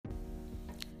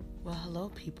Well, hello,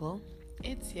 people.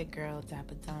 It's your girl,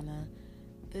 Dapadonna,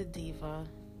 the diva,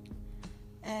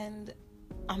 and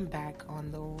I'm back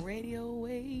on the radio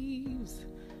waves.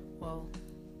 Well,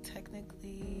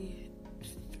 technically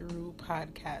through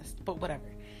podcast, but whatever.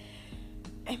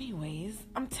 Anyways,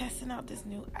 I'm testing out this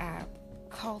new app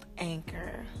called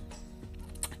Anchor,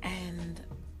 and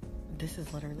this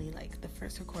is literally like the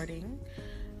first recording,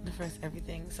 the first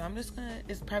everything. So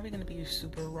it's probably gonna be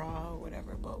super raw or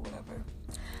whatever, but whatever.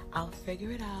 I'll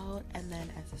figure it out, and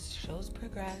then as the shows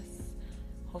progress,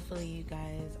 hopefully you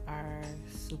guys are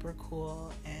super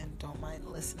cool and don't mind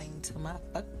listening to my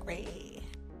fuckery.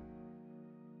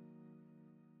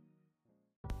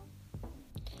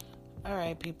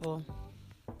 Alright, people.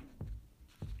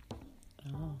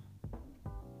 Oh.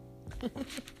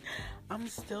 I'm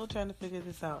still trying to figure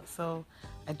this out. So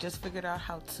I just figured out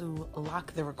how to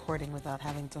lock the recording without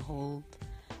having to hold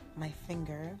my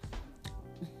finger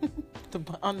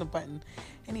on the button.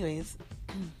 Anyways,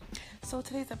 so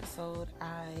today's episode,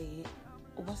 I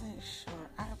wasn't sure.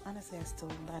 I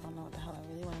don't know what the hell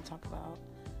I really want to talk about.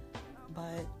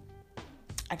 But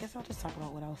I guess I'll just talk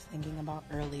about what I was thinking about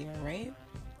earlier, right?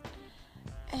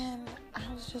 And I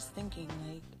was just thinking,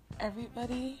 like,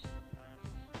 everybody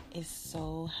is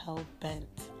so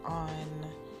hell-bent on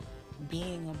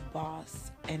being a boss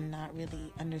and not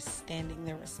really understanding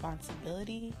their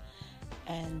responsibility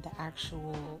and the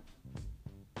actual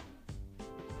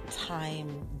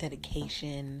time,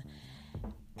 dedication,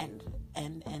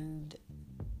 and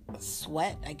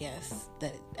sweat, I guess,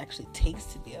 that it actually takes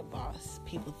to be a boss.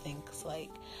 People think it's like,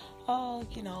 oh,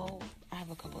 I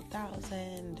have a couple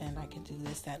thousand and I can do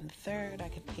this, that, and the third. I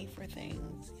can pay for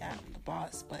things. Yeah, I'm the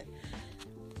boss. But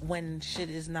when shit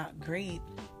is not great,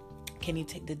 can you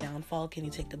take the downfall? Can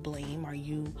you take the blame? Are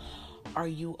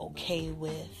you okay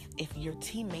with if your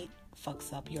teammate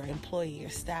fucks up, your employee, your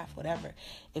staff, whatever,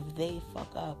 if they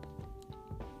fuck up,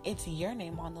 it's your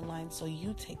name on the line, so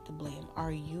you take the blame.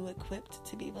 Are you equipped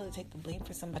to be able to take the blame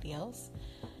for somebody else?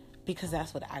 Because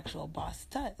that's what an actual boss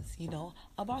does.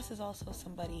 A boss is also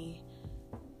somebody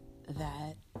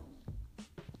that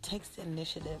takes the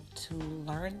initiative to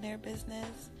learn their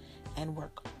business and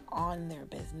work on their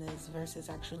business versus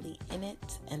actually in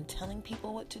it and telling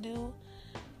people what to do.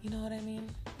 You know what I mean?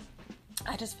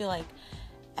 I just feel like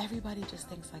everybody just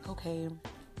thinks like, okay,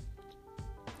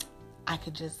 I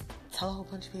could just tell a whole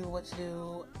bunch of people what to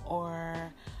do,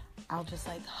 or I'll just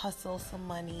like hustle some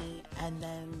money and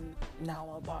then now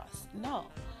I'm a boss. No.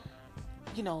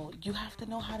 You have to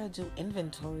know how to do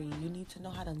inventory. You need to know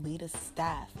how to lead a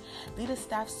staff. Lead a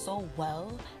staff so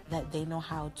well that they know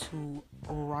how to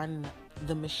run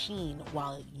the machine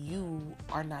while you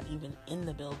are not even in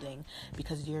the building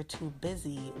because you're too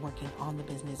busy working on the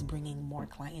business, bringing more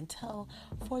clientele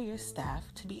for your staff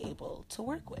to be able to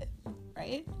work with,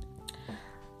 right?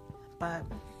 But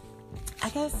I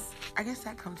guess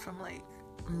that comes from like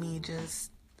me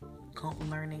just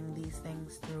learning these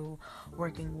things through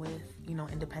working with,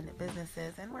 independent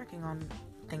businesses and working on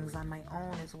things on my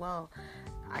own as well.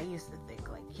 I used to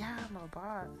think like, yeah, I'm a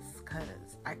boss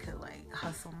because I could like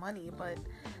hustle money, but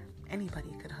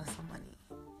anybody could hustle money.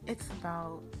 It's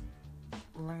about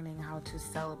learning how to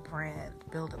sell a brand,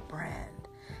 build a brand,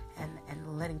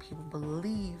 and letting people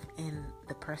believe in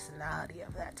the personality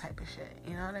of that type of shit.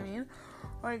 You know what I mean?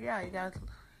 Or yeah, you got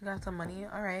some money,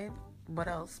 all right. What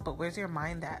else? But where's your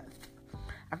mind at?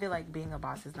 I feel like being a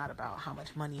boss is not about how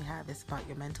much money you have. It's about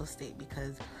your mental state,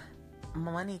 because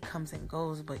money comes and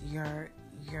goes, but your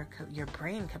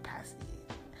brain capacity,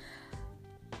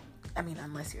 I mean,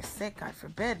 unless you're sick, God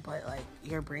forbid, but like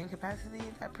your brain capacity,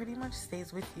 that pretty much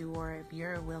stays with you. Or if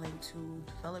you're willing to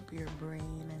develop your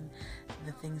brain and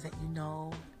the things that you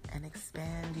know and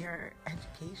expand your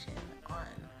education on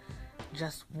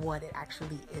just what it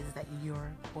actually is that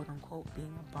you're quote unquote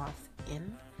being a boss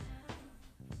in,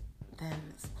 then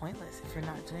it's pointless if you're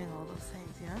not doing all those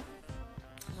things,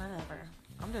 Whatever.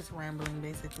 I'm just rambling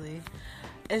basically.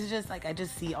 It's just like I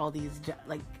just see all these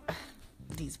like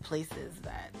these places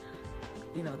that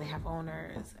they have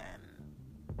owners,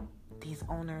 and these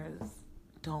owners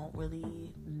don't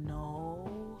really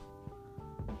know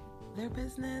their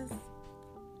business,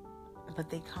 but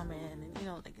they come in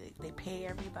and they pay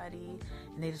everybody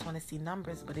and they just want to see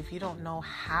numbers. But if you don't know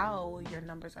how your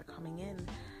numbers are coming in,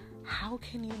 how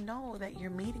can you know that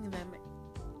you're meeting them,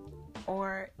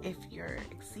 or if you're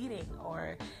exceeding,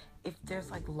 or if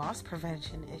there's like loss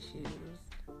prevention issues?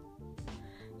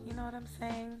 You know what I'm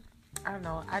saying? I don't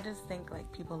know. I just think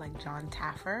like people like John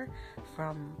Taffer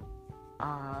from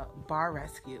Bar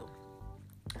Rescue,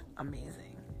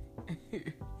 amazing.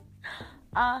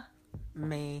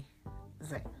 Amazing.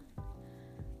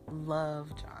 Love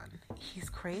John. he's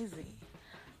crazy,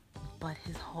 but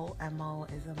his whole MO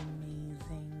is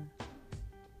amazing.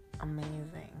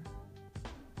 Amazing.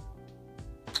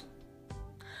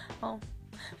 Well,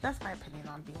 that's my opinion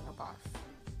on being a boss.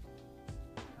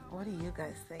 What do you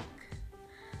guys think?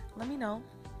 Let me know.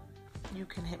 You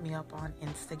can hit me up on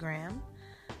Instagram,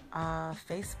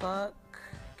 Facebook.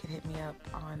 You can hit me up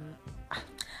on... I'm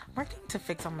working to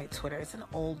fix on my Twitter. It's an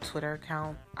old Twitter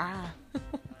account. God,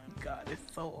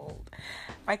 it's so old.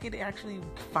 If I could actually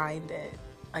find it,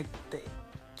 like the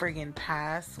friggin'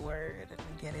 password,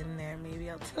 and get in there, maybe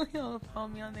I'll tell y'all to follow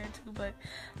me on there too, but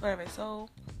whatever. So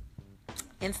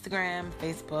Instagram,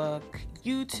 Facebook,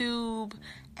 YouTube,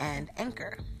 and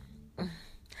Anchor.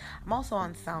 I'm also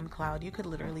on SoundCloud. You could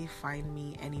literally find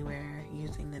me anywhere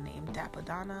using the name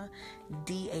Dappadonna,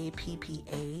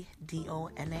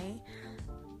 Dappadonna.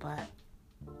 But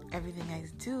everything I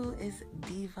do is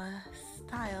diva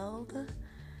styled,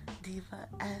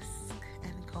 diva-esque,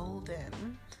 and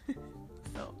golden.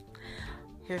 So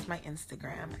here's my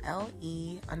Instagram,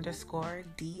 LE_DIIVA.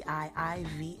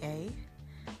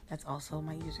 That's also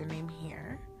my username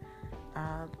here.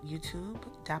 YouTube,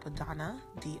 Dappadonna,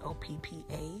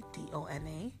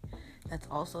 Doppadonna. That's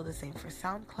also the same for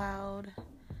SoundCloud.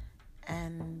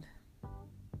 And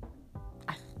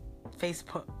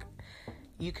Facebook.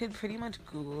 You could pretty much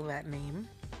Google that name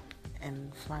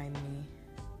and find me.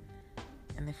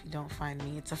 And if you don't find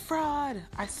me, it's a fraud.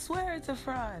 I swear it's a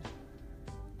fraud.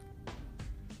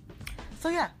 So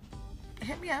yeah,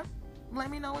 hit me up. Let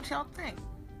me know what y'all think.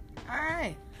 All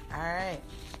right.